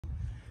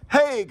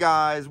Hey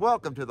guys,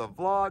 welcome to the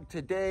vlog.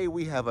 Today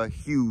we have a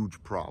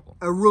huge problem.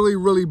 A really,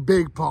 really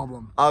big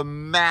problem. A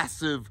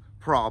massive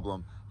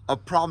problem. A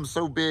problem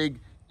so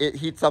big, it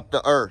heats up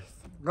the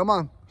earth. Come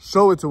on,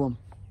 show it to him.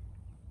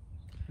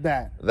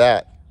 That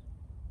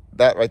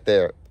right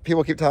there.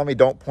 People keep telling me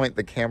don't point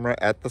the camera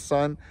at the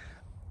sun.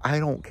 I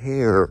don't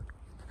care.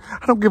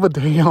 I don't give a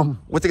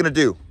damn. What's it gonna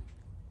do?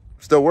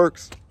 Still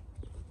works.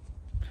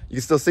 You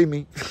can still see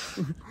me.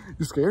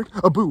 You scared?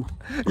 A boo.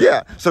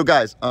 Yeah. So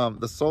guys,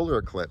 the solar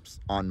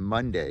eclipse on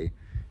Monday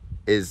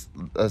is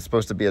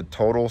supposed to be a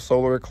total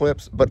solar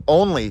eclipse, but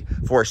only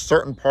for a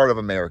certain part of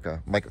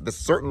America. Like the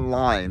certain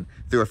line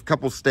through a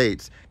couple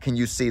states can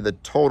you see the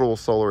total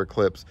solar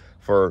eclipse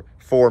for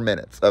 4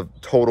 minutes of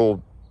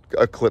total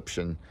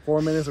eclipsion.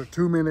 4 minutes or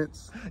 2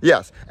 minutes.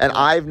 Yes. And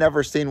I've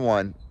never seen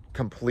one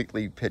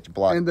completely pitch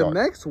black. And the dark.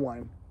 next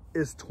one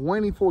is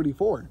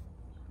 2044.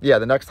 Yeah,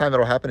 the next time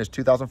it'll happen is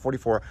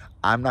 2044.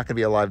 I'm not going to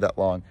be alive that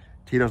long.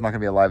 Tito's not going to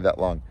be alive that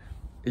long.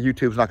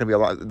 YouTube's not going to be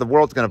alive. The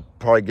world's going to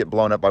probably get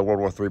blown up by World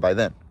War III by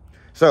then.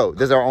 So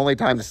this is our only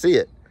time to see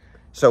it.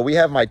 So we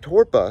have my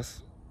tour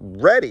bus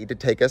ready to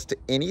take us to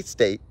any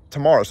state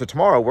tomorrow. So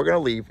tomorrow we're going to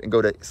leave and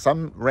go to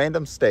some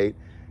random state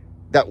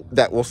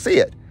that will see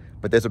it.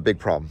 But there's a big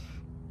problem.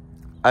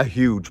 A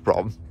huge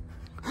problem.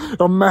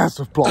 A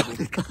massive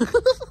problem.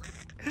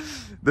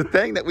 The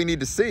thing that we need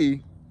to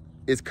see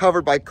is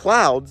covered by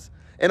clouds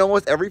in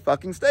almost every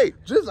fucking state.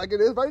 Just like it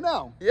is right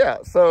now. Yeah,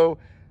 so,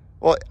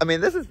 well, I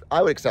mean,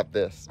 I would accept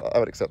this. I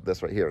would accept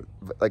this right here.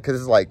 Like, because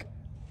it's like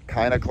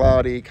kind of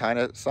cloudy, kind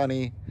of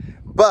sunny.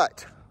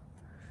 But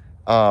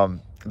so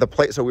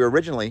we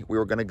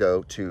were going to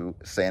go to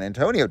San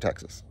Antonio,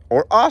 Texas,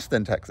 or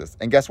Austin, Texas.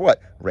 And guess what?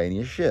 Rainy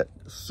as shit.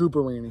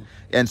 Super rainy.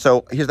 And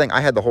so here's the thing.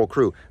 I had the whole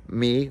crew.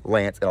 Me,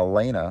 Lance, and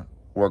Elena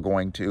were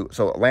going to,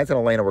 so Lance and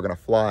Elena were going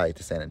to fly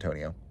to San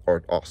Antonio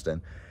or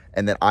Austin.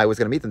 And then I was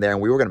going to meet them there,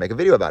 and we were going to make a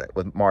video about it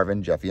with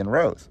Marvin, Jeffy, and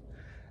Rose.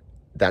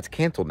 That's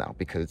canceled now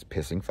because it's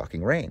pissing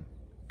fucking rain.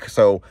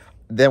 So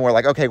then we're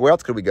like, okay, where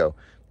else could we go?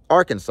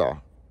 Arkansas,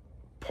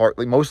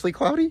 mostly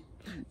cloudy.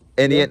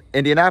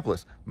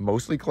 Indianapolis,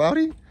 mostly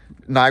cloudy.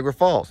 Niagara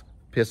Falls,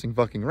 pissing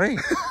fucking rain.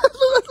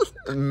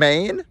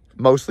 Maine,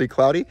 mostly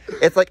cloudy.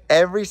 It's like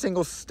every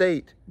single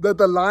state that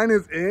the line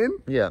is in,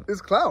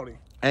 is cloudy.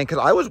 And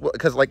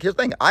because like here's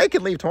the thing, I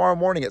can leave tomorrow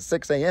morning at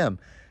 6 a.m.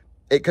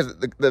 because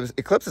the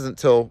eclipse isn't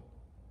till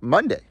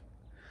Monday.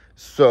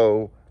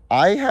 So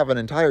I have an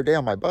entire day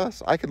on my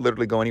bus. I could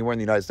literally go anywhere in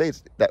the United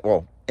States,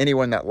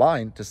 anywhere in that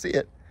line to see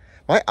it.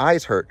 My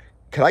eyes hurt.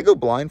 Could I go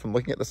blind from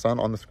looking at the sun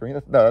on the screen? No,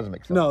 that doesn't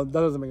make sense. No, that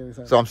doesn't make any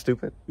sense. So I'm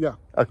stupid? Yeah.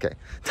 Okay.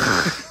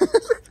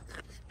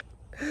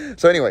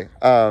 So anyway,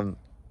 what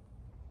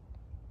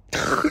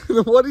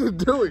are you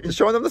doing? Just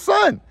showing them the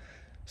sun.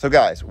 So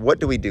guys, what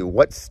do we do?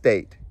 What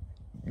state?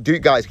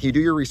 Guys, can you do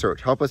your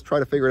research? Help us try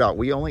to figure it out. I'm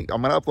going to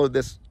upload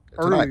this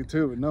tonight. Early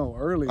too. No,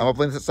 early. I'm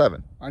uploading this at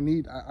 7. I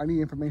need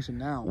information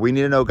now. We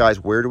need to know, guys,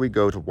 where do we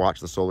go to watch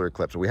the solar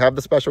eclipse? We have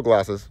the special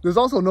glasses. There's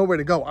also nowhere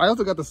to go. I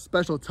also got the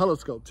special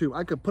telescope too.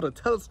 I could put a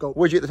telescope.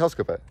 Where'd you get the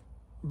telescope at?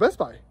 Best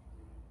Buy.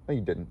 No, you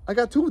didn't. I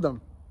got 2 of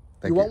them.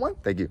 You want one?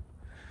 Thank you.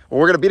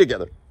 Well, we're going to be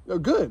together. Oh,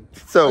 good.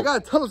 So I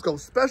got a telescope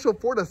special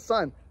for the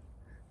sun,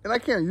 and I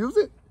can't use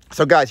it.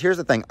 So guys, here's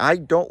the thing. I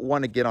don't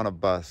want to get on a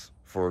bus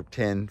for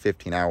 10,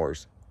 15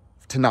 hours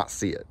to not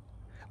see it.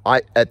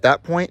 At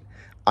that point,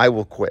 I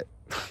will quit.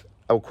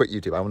 I will quit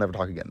YouTube. I will never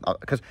talk again.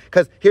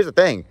 Because here's the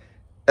thing.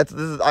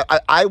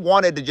 I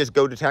wanted to just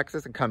go to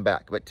Texas and come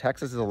back, but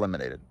Texas is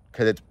eliminated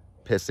because it's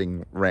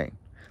pissing rain,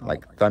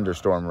 like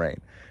thunderstorm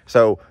rain.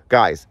 So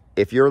guys,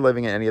 if you're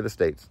living in any of the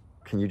states,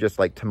 can you just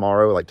like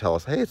tomorrow, like tell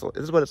us, hey, this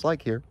is what it's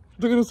like here.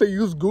 They're going to say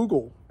use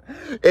Google.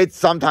 It's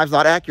sometimes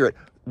not accurate.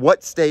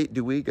 What state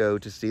do we go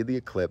to see the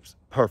eclipse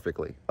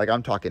perfectly? Like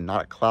I'm talking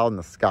not a cloud in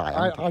the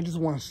sky. I just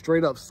want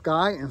straight up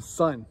sky and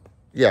sun.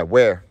 Yeah,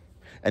 where?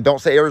 And don't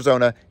say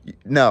Arizona.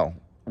 No,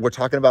 we're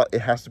talking about it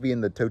has to be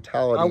in the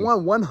totality. I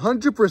want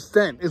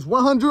 100%. It's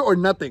 100 or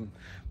nothing.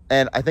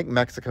 And I think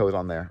Mexico is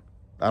on there.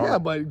 Yeah,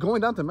 but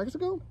going down to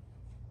Mexico?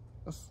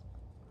 That's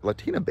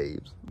Latina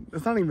babes.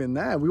 It's not even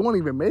that. We won't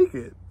even make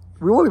it.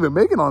 We won't even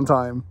make it on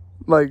time.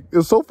 Like,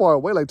 it's so far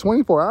away, like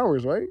 24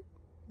 hours, right?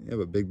 Yeah,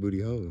 but big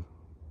booty hoe.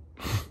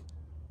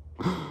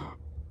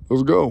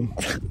 Let's go.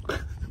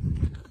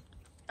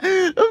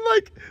 I'm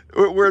like,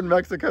 we're in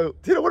Mexico.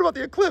 Tito, what about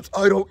the eclipse?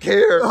 I don't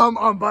care. I'm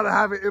about to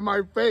have it in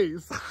my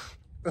face.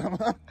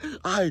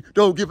 I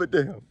don't give a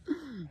damn.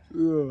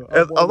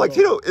 Yeah, I'm like,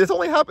 Tito, this isn't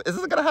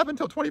going to happen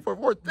until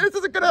 2044. This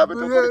isn't going to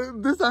happen until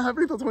This not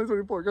happening until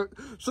 2024.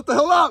 Shut the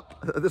hell up.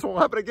 This won't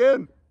happen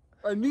again.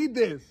 I need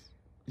this.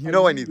 You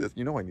know I need this.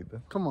 You know I need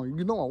this. Come on,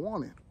 you know I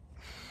want it.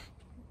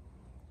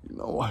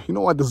 You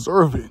know I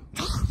deserve it.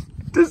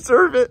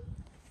 Deserve it.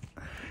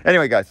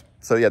 Anyway, guys.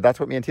 So yeah, that's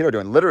what me and Tito are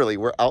doing. Literally,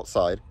 we're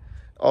outside.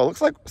 Oh, it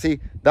looks like,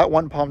 see, that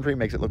one palm tree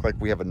makes it look like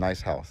we have a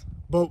nice house.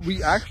 But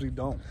we actually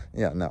don't.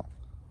 Yeah, no.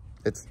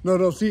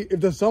 No, see,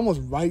 if the sun was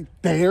right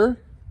there,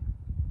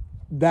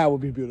 that would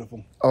be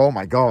beautiful. Oh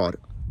my God.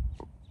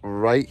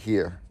 Right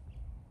here.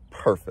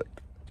 Perfect.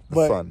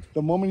 But sun.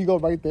 the moment you go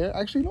right there,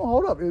 actually, no,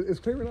 hold up. It's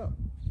clearing up.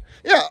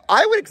 Yeah,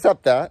 I would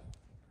accept that.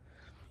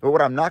 But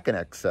what I'm not going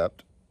to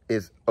accept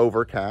is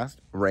overcast,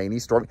 rainy,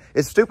 stormy.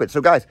 It's stupid. So,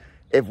 guys,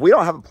 if we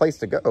don't have a place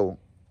to go,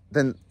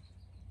 then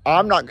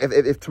I'm not.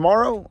 If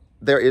tomorrow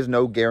there is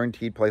no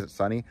guaranteed place that's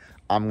sunny,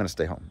 I'm going to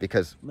stay home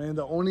because... Man,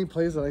 the only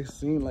place that I've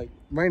seen, like,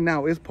 right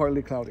now is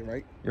partly cloudy,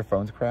 right? Your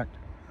phone's cracked?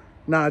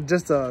 Nah,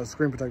 just a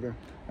screen protector.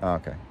 Oh,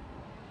 okay.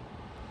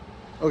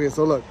 Okay,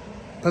 so look.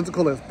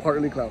 Pensacola is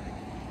partly cloudy.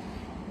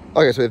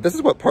 Okay, so if this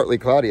is what partly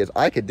cloudy is,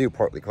 I could do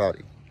partly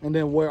cloudy. And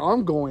then where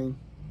I'm going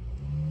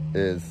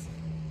Is...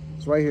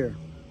 It's right here.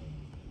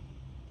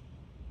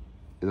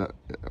 Is that,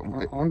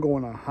 I'm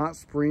going to Hot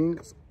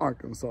Springs,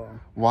 Arkansas.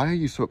 why are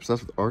you so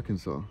obsessed with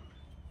Arkansas?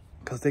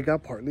 Because they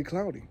got partly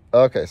cloudy.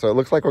 Okay, so it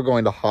looks like we're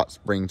going to Hot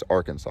Springs,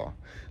 Arkansas.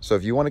 So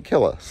if you want to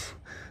kill us,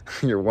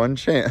 your one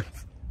chance.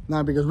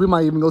 Nah, because we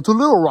might even go to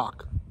Little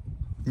Rock.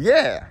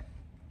 Yeah.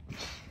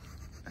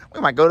 We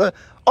might go to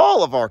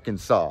all of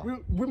Arkansas.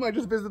 We might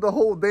just visit the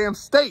whole damn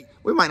state.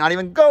 We might not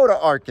even go to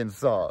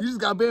Arkansas. You just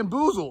got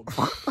bamboozled.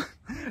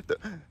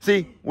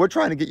 See, we're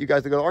trying to get you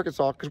guys to go to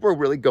Arkansas because we're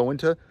really going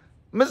to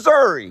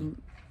Missouri.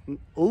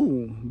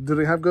 Ooh, do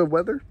they have good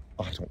weather?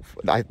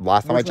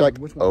 Last time I checked,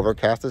 Which one?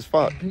 overcast as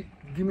fuck.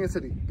 Give me a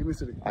city. Give me a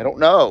city. I don't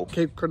know.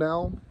 Cape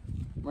Cornell,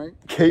 right?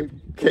 Cape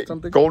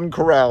something? Golden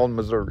Corral in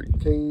Missouri.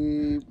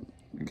 Cape.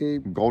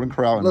 Golden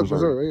Corral in Look,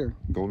 Missouri. right here.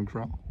 Golden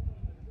Corral.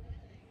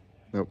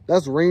 Nope.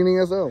 That's raining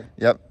as hell.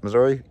 Yep,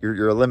 Missouri,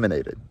 you're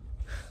eliminated.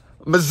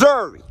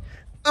 Missouri,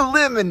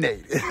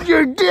 eliminated.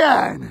 You're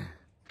done.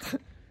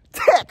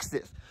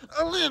 Texas,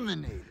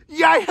 eliminated.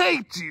 Yeah, I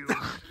hate you.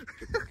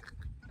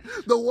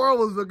 The world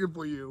was looking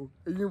for you,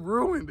 and you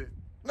ruined it.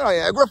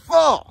 Niagara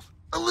Falls,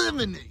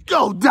 eliminated.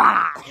 Go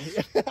die.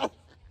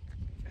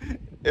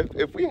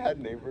 If we had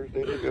neighbors,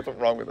 they'd think there's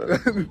something wrong with us.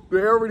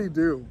 They already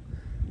do.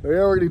 They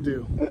already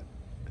do.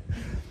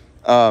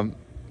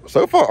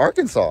 So far,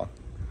 Arkansas.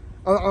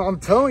 I'm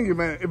telling you,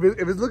 man, if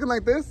it's looking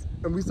like this,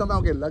 and we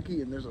somehow get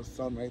lucky, and there's a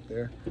sun right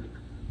there.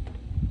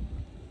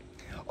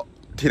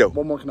 Tito,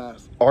 What more can I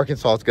ask?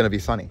 Arkansas is going to be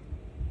sunny.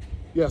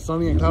 Yeah,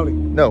 sunny and cloudy.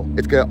 No,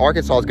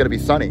 Arkansas is going to be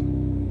sunny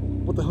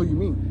What the hell you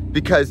mean?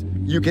 because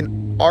you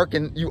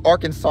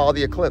Arkansas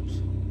the eclipse.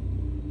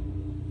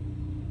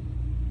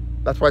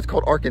 That's why it's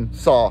called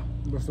Arkansas.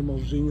 That's the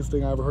most genius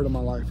thing I ever heard in my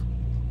life.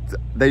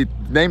 They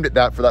named it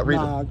that for that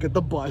reason. Nah, get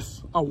the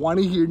bus. I want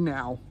to hear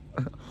now.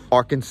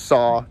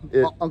 Arkansas.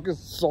 Uncle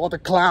saw the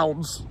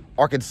clouds.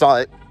 Arkansas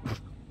it.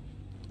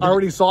 I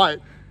already saw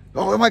it.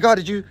 Oh my God!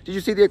 Did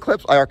you see the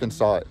eclipse? I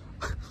Arkansas it.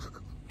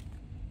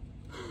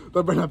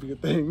 That better not be a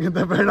thing.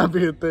 That better not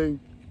be a thing.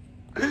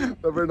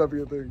 That better not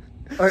be a thing.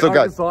 So I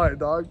guys, saw it,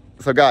 dog.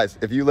 So guys,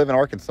 if you live in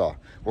Arkansas,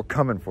 we're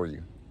coming for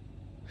you.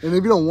 And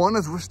if you don't want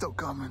us, we're still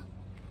coming.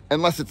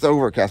 Unless it's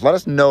overcast. Let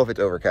us know if it's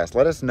overcast.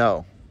 Let us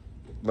know.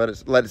 Let it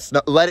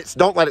snow.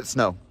 Don't let it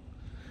snow.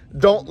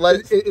 Don't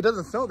let it. It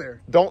doesn't snow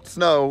there. Don't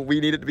snow. We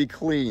need it to be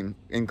clean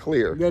and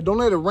clear. Yeah, don't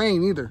let it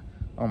rain either.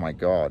 Oh my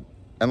God.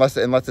 Unless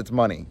it's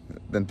money,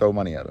 then throw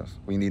money at us.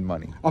 We need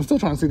money. I'm still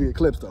trying to see the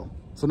eclipse though,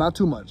 so not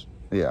too much.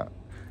 Yeah.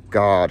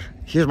 God.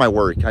 Here's my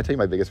worry. Can I tell you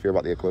my biggest fear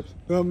about the eclipse?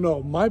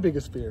 No, my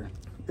biggest fear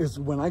is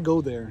when I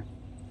go there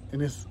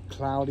and it's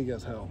cloudy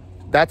as hell.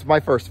 That's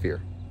my first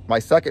fear. My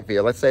second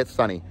fear, let's say it's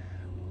sunny.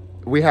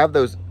 We have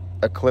those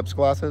eclipse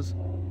glasses.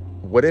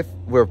 What if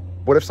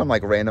some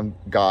like random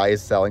guy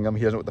is selling them?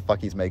 He doesn't know what the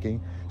fuck he's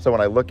making. So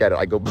when I look at it,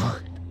 I go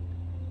blind.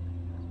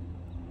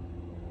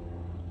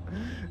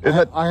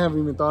 I haven't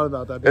even thought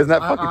about that. Isn't that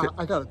fucking?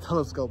 I got a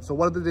telescope. So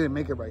what if they didn't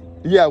make it right?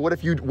 Yeah. What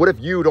if you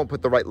don't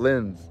put the right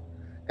lens,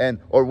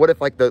 or what if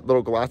like the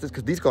little glasses?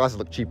 Because these glasses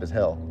look cheap as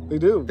hell. They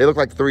do. They look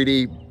like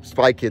 3D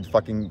Spy Kids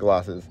fucking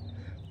glasses.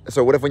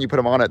 So what if when you put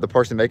them on it, the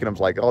person making them's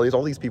like, all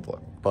these people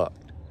are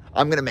fucked.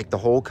 I'm gonna make the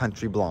whole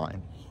country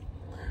blind.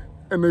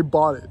 And they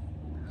bought it.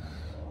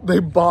 They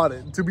bought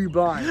it to be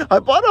blind. I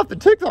bought it off the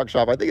TikTok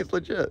shop. I think it's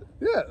legit.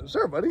 Yeah,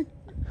 sure, buddy.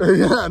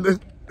 Yeah,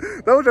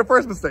 that was your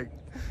first mistake.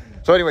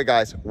 So anyway,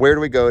 guys, where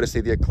do we go to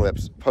see the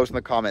eclipse? Post in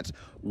the comments.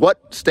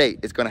 What state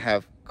is going to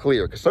have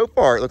clear? Because so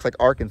far, it looks like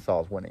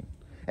Arkansas is winning.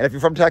 And if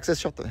you're from Texas,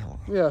 shut the hell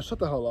up. Yeah, shut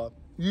the hell up.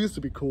 You used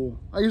to be cool.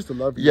 I used to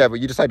love you. Yeah,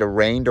 but you decide to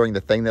rain during the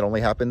thing that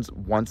only happens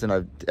once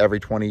in every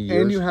 20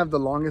 years. And you have the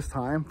longest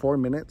time, 4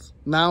 minutes.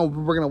 Now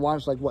we're going to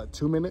watch like, what,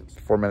 2 minutes?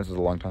 4 minutes is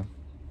a long time.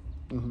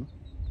 Mm-hmm.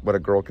 Would a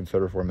girl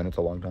consider 4 minutes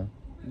a long time?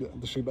 Yeah,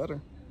 she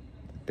better.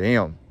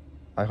 Damn.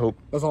 I hope.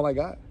 That's all I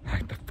got.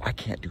 I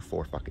can't do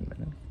 4 fucking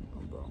minutes. Oh,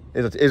 bro.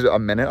 Is a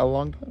minute a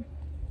long time?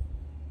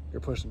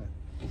 You're pushing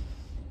it.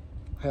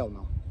 Hell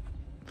no.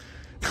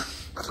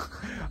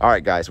 All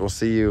right, guys. We'll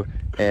see you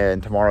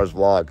in tomorrow's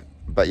vlog.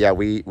 But yeah,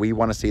 we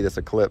want to see this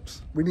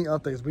eclipse. We need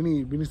updates. We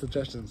need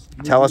suggestions.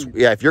 Tell us,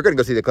 yeah, if you're going to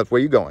go see the eclipse, where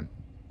are you going?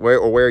 Where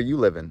are you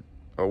living?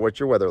 Or what's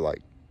your weather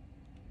like?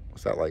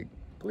 What's that like?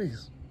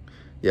 Please.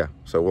 Yeah,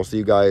 so we'll see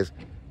you guys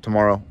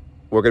tomorrow.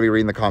 We're going to be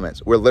reading the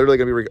comments. We're literally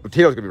going to be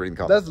Tito's going to be reading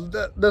the comments.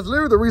 That's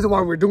literally the reason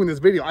why we're doing this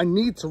video. I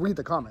need to read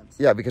the comments.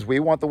 Yeah, because we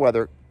want the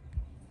weather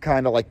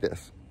kind of like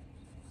this.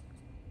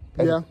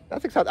 Yeah.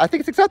 That's acceptable. I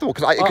think it's acceptable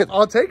because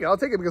I'll take it. I'll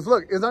take it because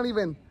look, it's not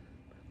even.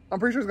 I'm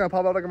pretty sure it's gonna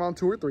pop out like around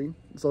 2 or 3.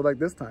 So like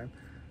this time,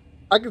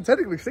 I can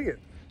technically see it.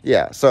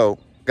 Yeah. So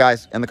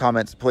guys, in the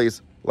comments,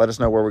 please let us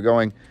know where we're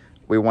going.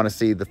 We want to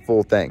see the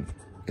full thing.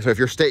 So if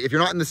you're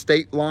not in the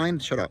state line,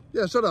 shut up.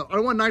 Yeah, shut up. I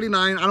don't want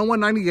 99. I don't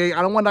want 98.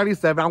 I don't want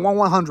 97. I want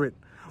 100.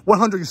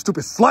 100, you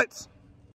stupid sluts.